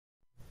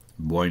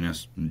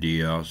Buenos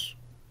dias,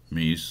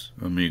 mis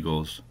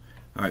amigos.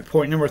 All right,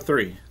 point number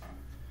 3.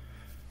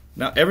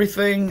 Now,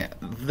 everything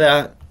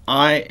that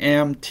I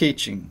am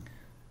teaching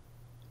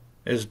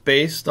is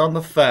based on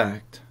the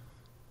fact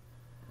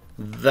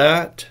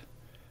that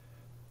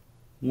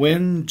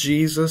when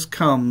Jesus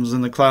comes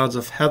in the clouds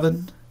of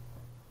heaven,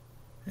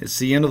 it's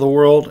the end of the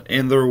world,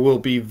 and there will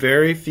be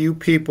very few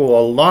people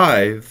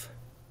alive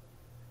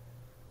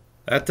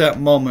at that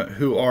moment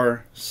who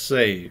are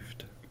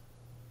saved.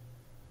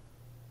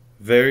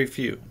 Very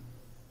few.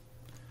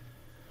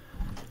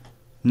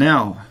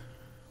 Now,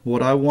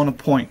 what I want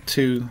to point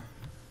to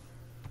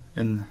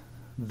in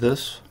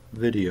this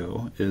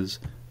video is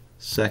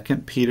 2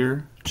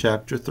 Peter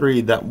chapter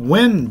 3, that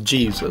when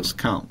Jesus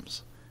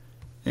comes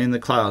in the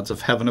clouds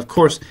of heaven. Of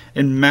course,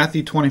 in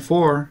Matthew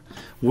 24,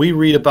 we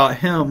read about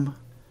him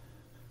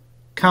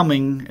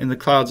coming in the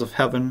clouds of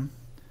heaven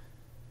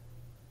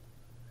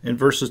in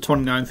verses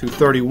 29 through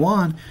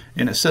 31,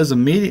 and it says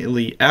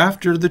immediately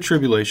after the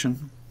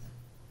tribulation,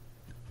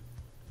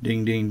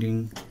 ding, ding,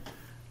 ding,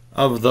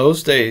 of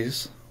those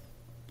days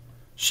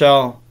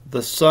shall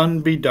the sun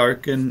be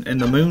darkened,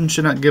 and the moon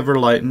shall not give her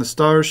light, and the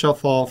stars shall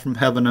fall from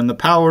heaven, and the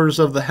powers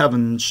of the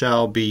heavens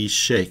shall be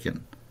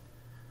shaken.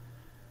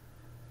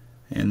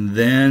 And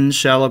then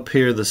shall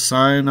appear the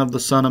sign of the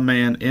Son of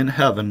Man in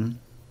heaven.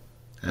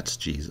 That's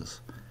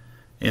Jesus.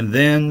 And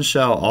then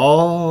shall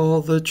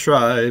all the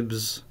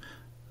tribes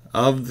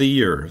of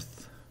the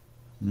earth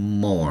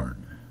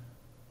mourn.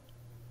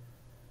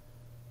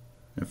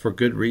 And for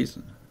good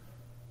reason.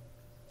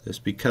 It's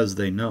because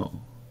they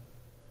know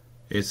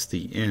it's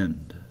the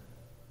end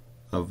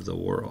of the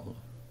world.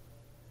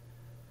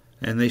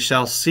 And they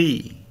shall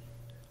see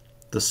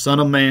the Son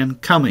of Man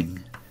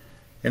coming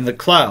in the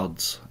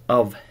clouds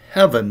of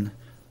heaven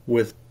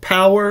with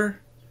power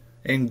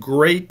and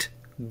great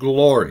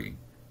glory.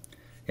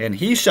 And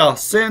he shall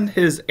send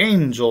his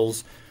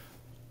angels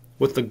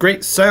with the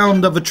great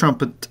sound of a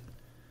trumpet,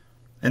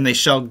 and they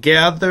shall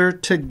gather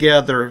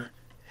together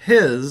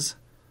his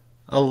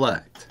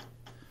elect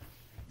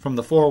from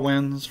the four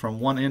winds, from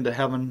one end of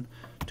heaven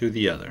to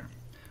the other.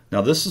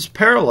 Now this is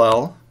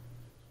parallel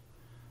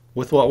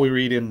with what we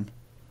read in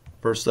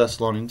 1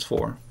 Thessalonians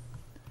 4.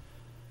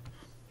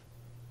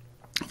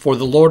 For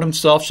the Lord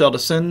himself shall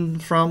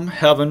descend from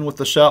heaven with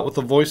a shout, with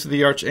the voice of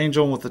the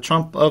archangel, and with the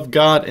trump of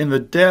God, and the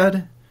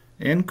dead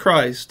in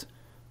Christ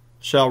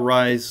shall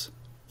rise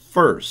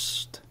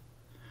first.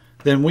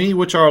 Then we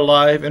which are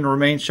alive and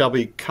remain shall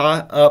be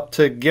caught up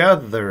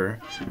together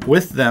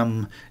with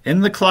them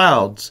in the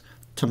clouds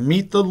to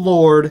meet the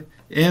Lord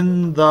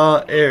in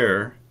the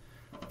air.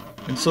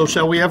 And so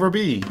shall we ever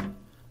be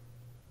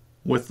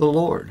with the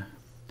Lord.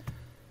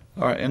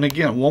 All right, and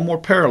again, one more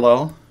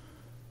parallel.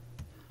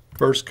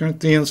 1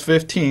 Corinthians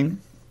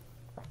 15.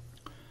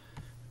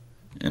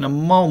 In a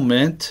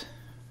moment,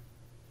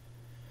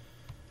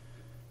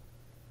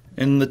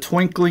 in the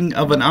twinkling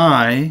of an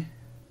eye,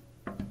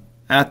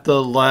 at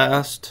the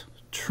last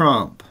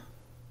trump.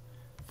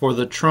 For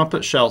the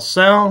trumpet shall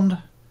sound,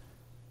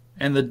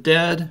 and the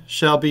dead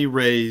shall be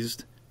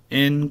raised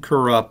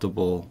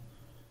incorruptible,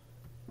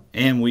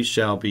 and we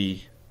shall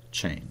be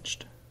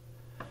changed.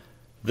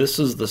 This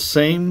is the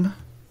same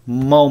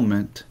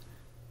moment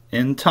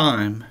in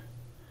time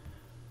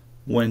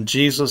when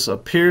Jesus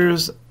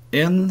appears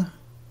in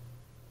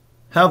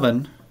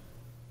heaven,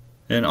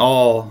 and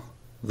all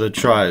the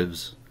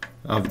tribes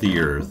of the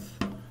earth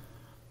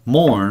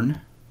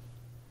mourn,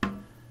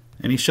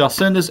 and he shall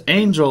send his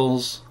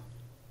angels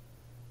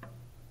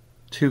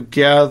to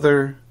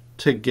gather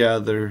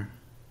together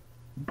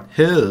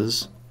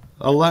his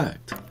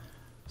elect.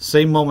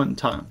 Same moment in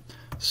time.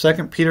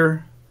 2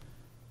 Peter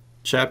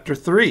chapter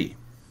 3.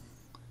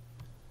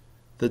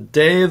 The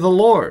day of the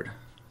Lord.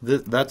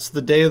 That's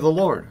the day of the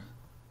Lord.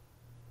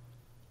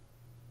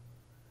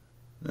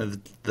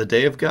 The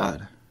day of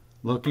God.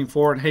 Looking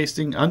forward and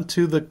hasting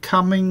unto the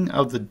coming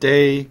of the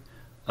day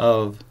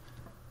of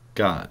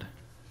God.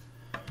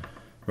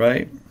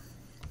 Right?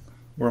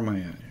 Where am I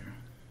at here?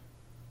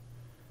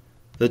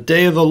 The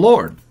day of the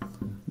Lord.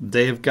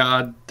 Day of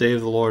God, day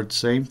of the Lord,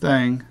 same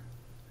thing.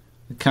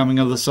 The coming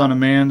of the Son of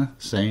Man,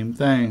 same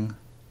thing.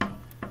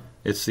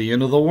 It's the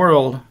end of the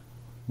world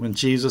when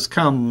Jesus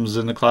comes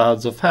in the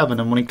clouds of heaven.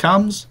 And when he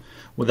comes,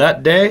 with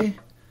that day,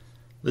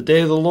 the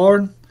day of the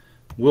Lord,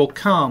 will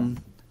come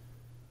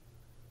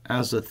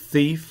as a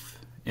thief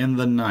in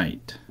the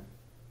night,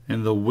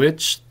 in the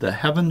which the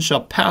heavens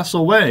shall pass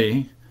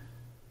away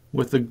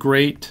with a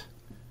great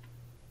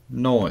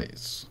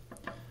noise.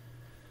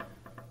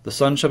 The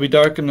sun shall be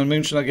darkened, and the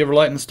moon shall not give her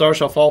light, and the stars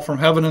shall fall from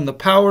heaven, and the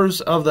powers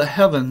of the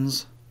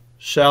heavens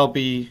shall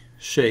be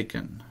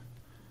shaken.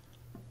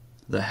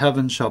 The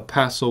heavens shall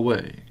pass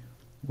away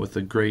with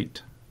a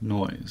great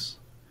noise,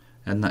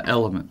 and the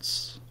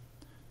elements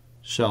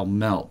shall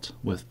melt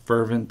with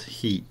fervent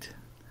heat.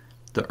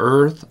 The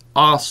earth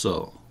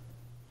also,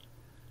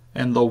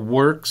 and the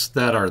works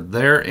that are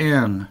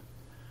therein,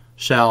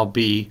 shall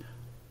be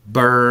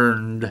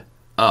burned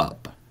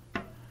up.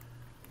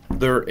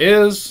 There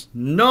is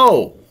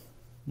no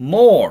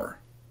more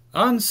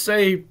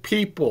unsaved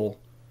people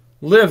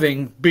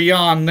living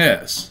beyond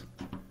this.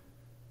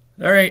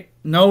 There ain't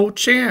no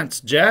chance,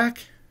 Jack.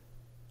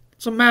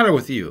 What's the matter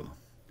with you?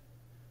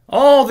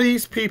 All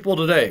these people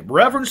today,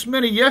 Reverend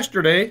Smitty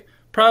yesterday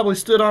probably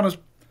stood on his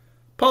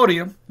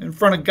podium in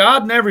front of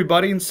God and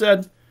everybody and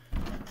said,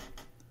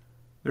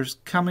 there's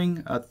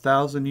coming a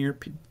 1,000-year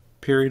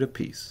period of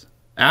peace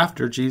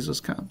after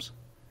Jesus comes.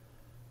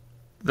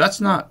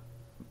 That's not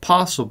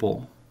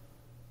possible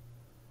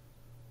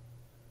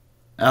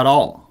at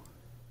all.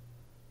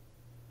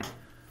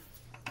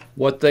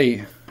 What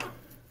they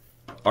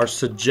are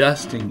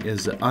suggesting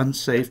is that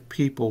unsaved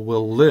people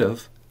will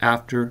live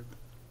after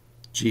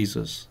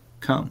Jesus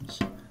comes.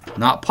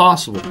 Not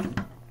possible.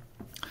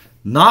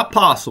 Not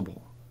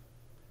possible.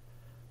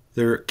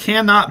 There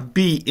cannot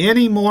be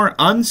any more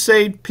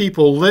unsaved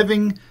people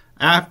living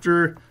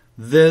after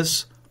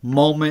this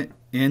moment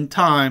in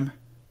time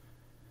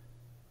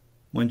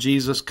when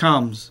Jesus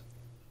comes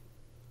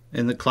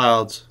in the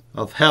clouds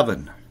of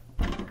heaven.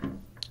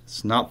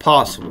 It's not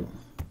possible.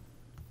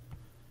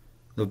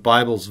 The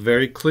Bible's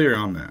very clear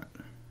on that.